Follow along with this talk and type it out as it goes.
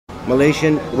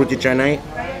Malaysian Roti Canai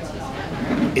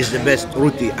is the best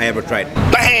roti I ever tried.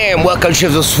 Bam! Welcome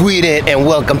to Sweden and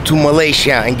welcome to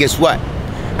Malaysia. And guess what?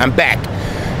 I'm back.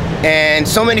 And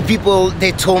so many people,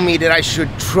 they told me that I should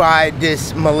try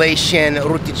this Malaysian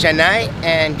Roti Canai.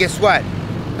 And guess what?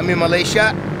 I'm in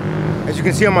Malaysia. As you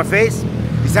can see on my face,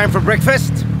 it's time for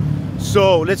breakfast.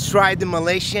 So let's try the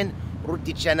Malaysian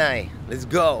Roti Canai. Let's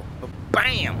go.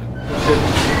 Bam!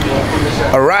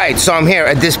 Alright, so I'm here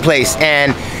at this place,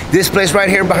 and this place right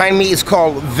here behind me is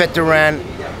called Veteran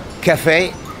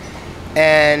Cafe,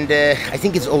 and I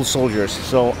think it's old soldiers,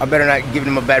 so I better not give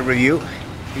them a bad review,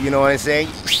 you know what I'm saying?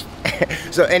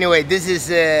 So anyway, this is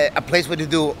a place where they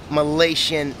do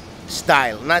Malaysian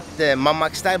style, not the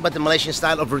mamak style, but the Malaysian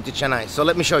style of Roti Canai. So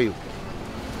let me show you.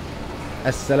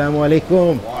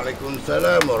 Assalamualaikum.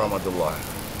 Waalaikumsalam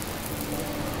warahmatullahi.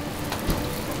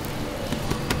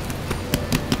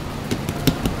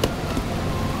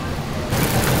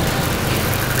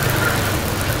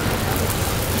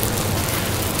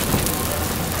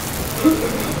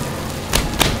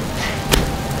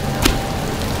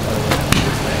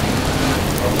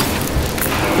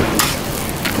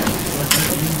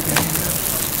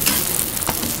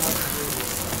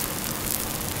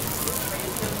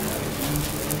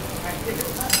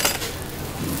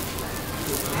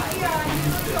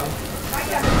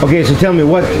 Okay, so tell me,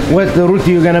 what the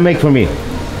roti you gonna make for me?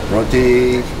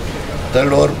 Roti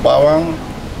telur bawang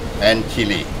and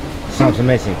chili. Sounds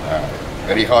amazing.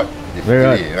 Very hot. This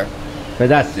Very chili, hot.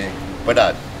 Pedas.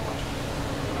 Pedas.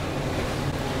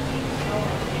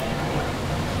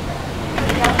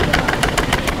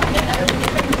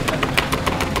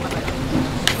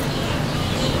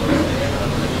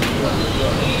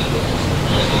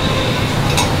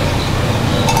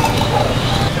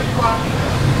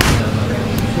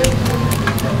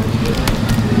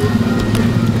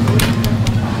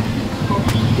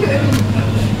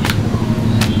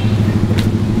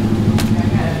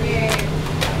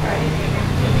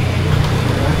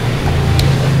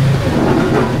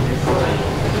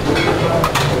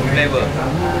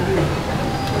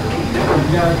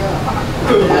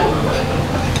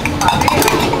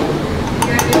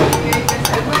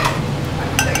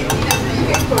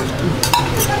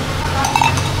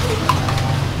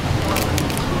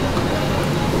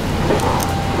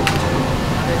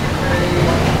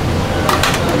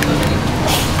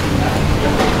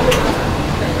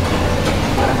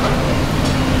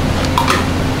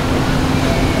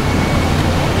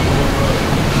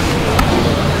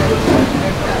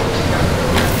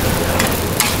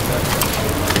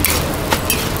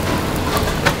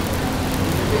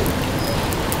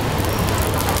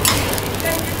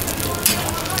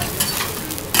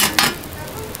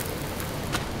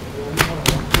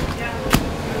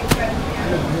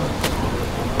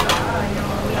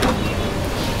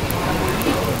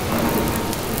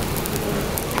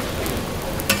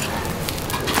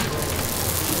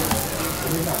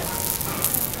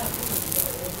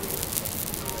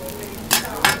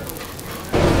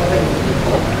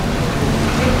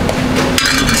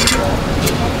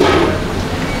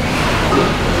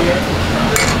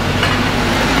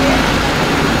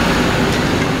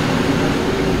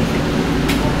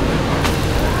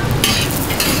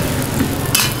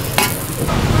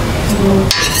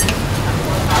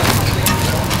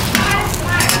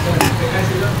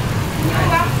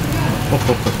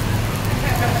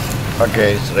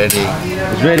 Okay, it's ready.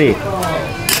 It's ready.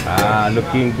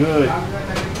 Looking good.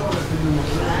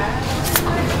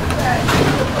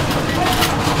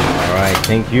 All right,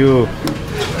 thank you.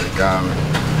 Welcome.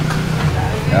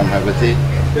 Come have a seat.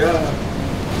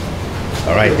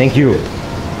 All right, thank you.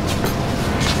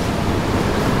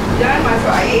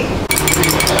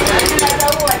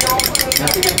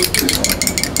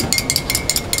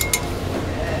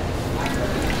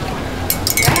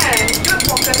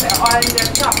 Focus on the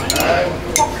top.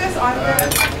 Focus on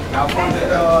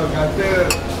the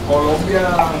Colombia.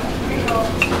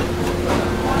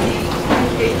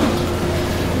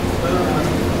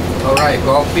 Alright,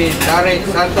 kopi tarik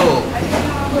satu.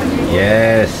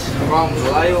 Yes. From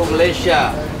Melayu,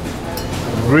 Malaysia.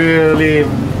 Really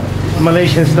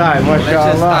Malaysian style, Malaysian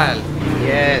mashallah. style.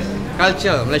 Yes.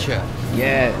 Culture, Malaysia.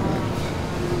 Yes.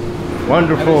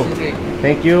 Wonderful.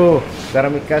 Thank you.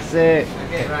 Terima kasih.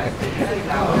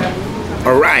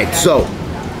 Alright, so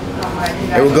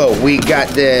here we go. We got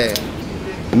the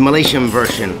Malaysian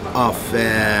version of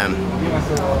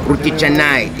Roti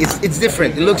Canai. It's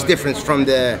different. It looks different from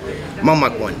the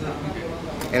mamak one.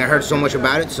 And I heard so much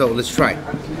about it, so let's try it.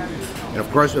 And of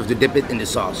course, we have to dip it in the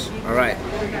sauce. Alright,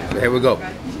 so here we go.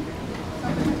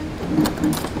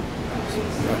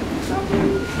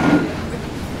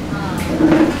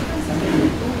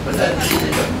 Here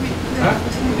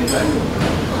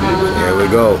we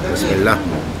go. Bismillah.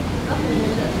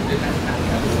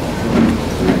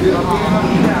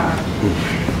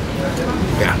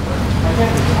 Yeah.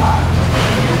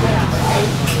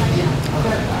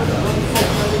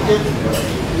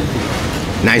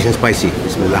 Nice and spicy.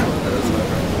 Bismillah.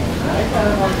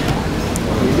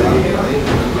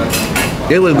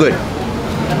 It was good.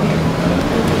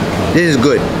 This is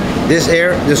good. This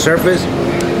air, the surface,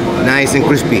 nice and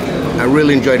crispy. I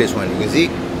really enjoy this one. You can see.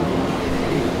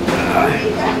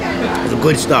 It's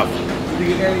good stuff.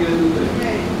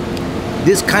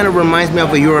 This kind of reminds me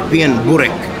of a European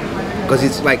burek because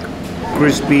it's like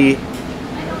crispy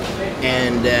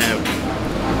and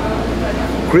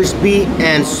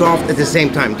soft at the same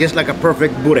time, just like a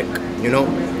perfect burek, you know,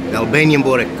 the Albanian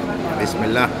burek.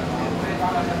 Bismillah.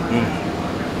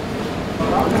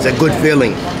 It's a good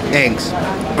filling. Eggs,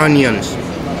 onions,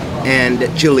 and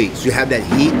chili. So you have that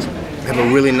heat. You have a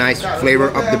really nice flavor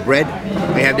of the bread.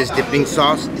 You have this dipping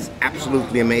sauce. It's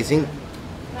absolutely amazing.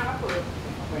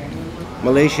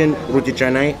 Malaysian Roti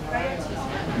Canai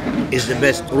is the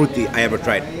best roti I ever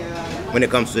tried when it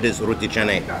comes to this Roti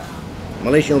Canai.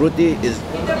 Malaysian roti is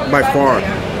by far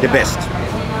the best.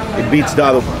 It beats the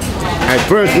other. At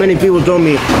first, many people told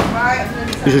me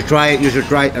you should try it, you should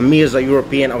try it. And me as a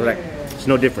European, I was like, it's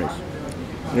no difference.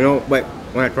 You know, but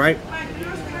when I tried,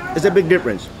 it's a big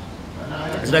difference.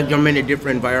 It's like there are many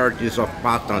different varieties of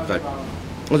pasta and such.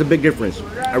 It's a big difference.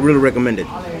 I really recommend it.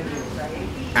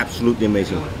 Absolutely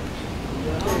amazing.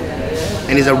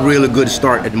 And it's a really good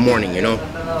start at the morning, you know.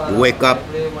 You wake up,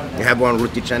 you have one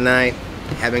Roti Canai,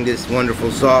 having this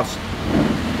wonderful sauce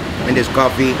and this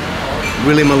coffee.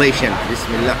 Really Malaysian.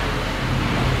 Bismillah.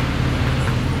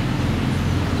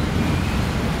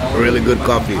 Really good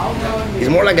coffee. It's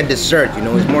more like a dessert, you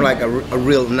know. It's more like a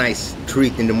real nice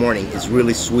treat in the morning. It's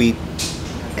really sweet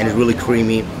and it's really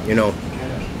creamy, you know.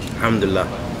 Alhamdulillah.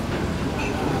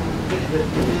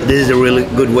 This is a really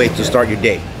good way to start your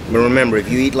day. But remember, if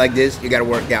you eat like this, you gotta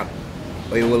work out,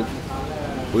 or you will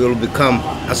become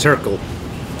a circle.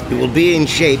 It will be in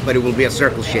shape, but it will be a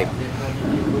circle shape.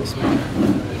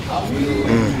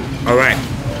 All right,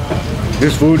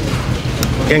 this food,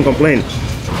 can't complain.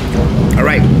 All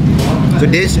right, so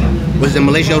this was the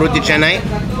Malaysian Roti Canai,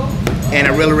 and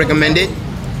I really recommend it.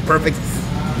 Perfect,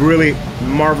 really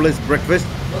marvelous breakfast.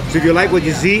 So if you like what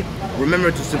you see,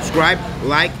 remember to subscribe,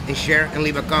 like, and share, and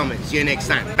leave a comment. See you next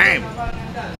time. Bam!